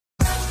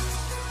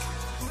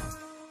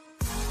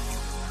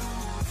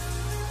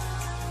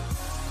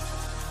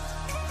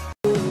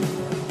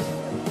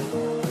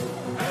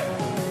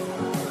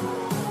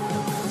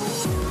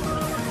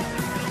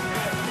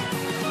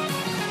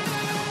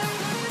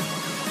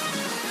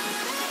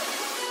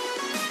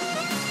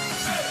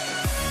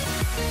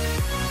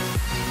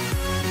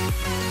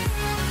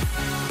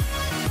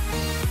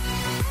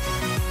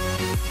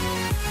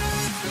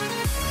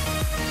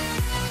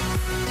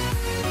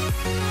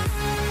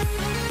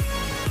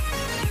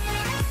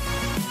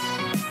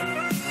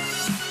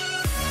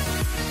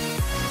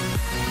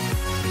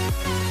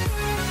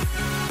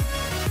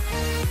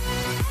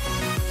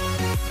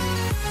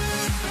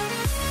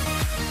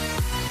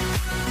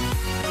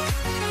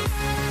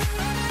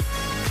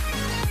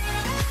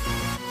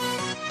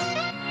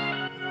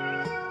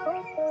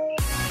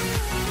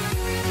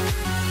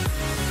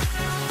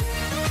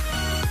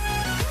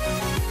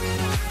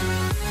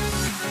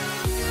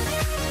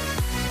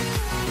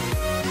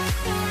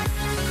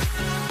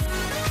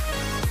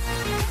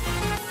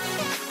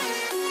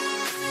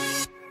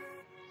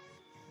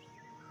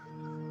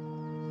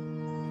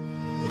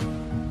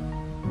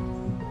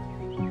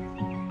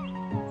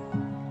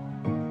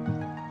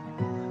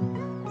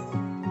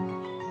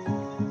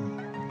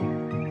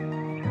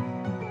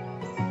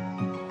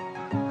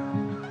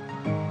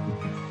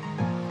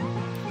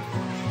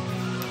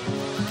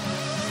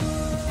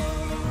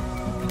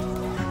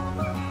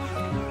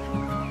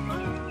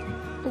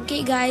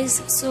Okay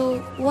guys, so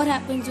what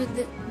happens with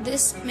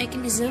this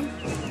mechanism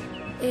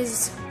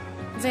is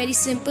very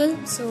simple.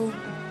 So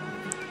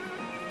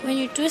when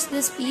you twist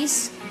this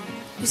piece,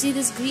 you see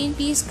this green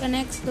piece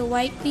connects the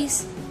white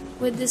piece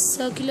with this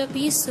circular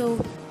piece. So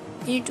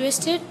when you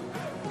twist it,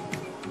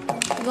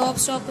 the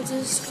gobstopper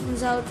just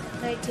comes out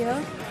right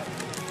here.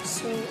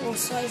 So, oh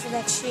sorry for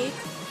that shake.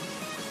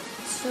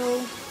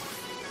 So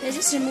let's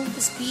just remove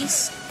this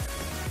piece,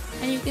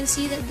 and you can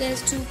see that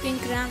there's two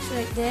pink ramps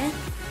right there.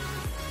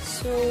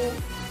 So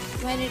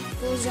when it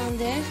goes down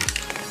there,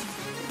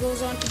 it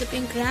goes on to the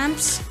pink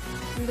ramps,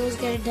 and those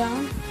get it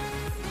down.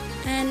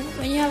 And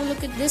when you have a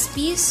look at this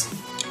piece,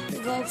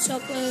 the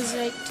gobstopper is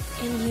right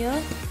in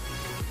here,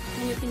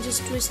 and you can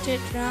just twist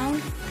it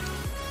round,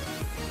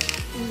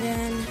 and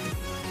then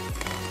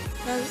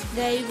well,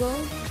 there you go.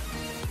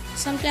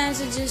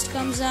 Sometimes it just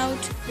comes out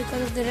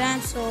because of the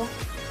ramp, so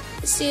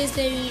it stays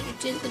there. You need to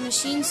tilt the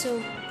machine.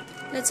 So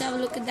let's have a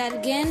look at that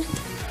again.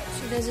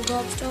 So there's a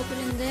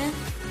gobstopper in there,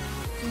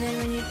 and then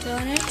when you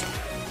turn it,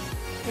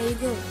 there you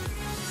go.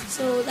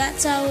 So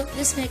that's how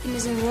this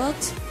mechanism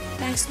works.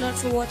 Thanks a lot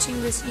for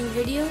watching this new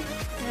video,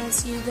 and I'll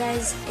see you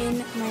guys in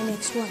my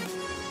next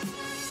one.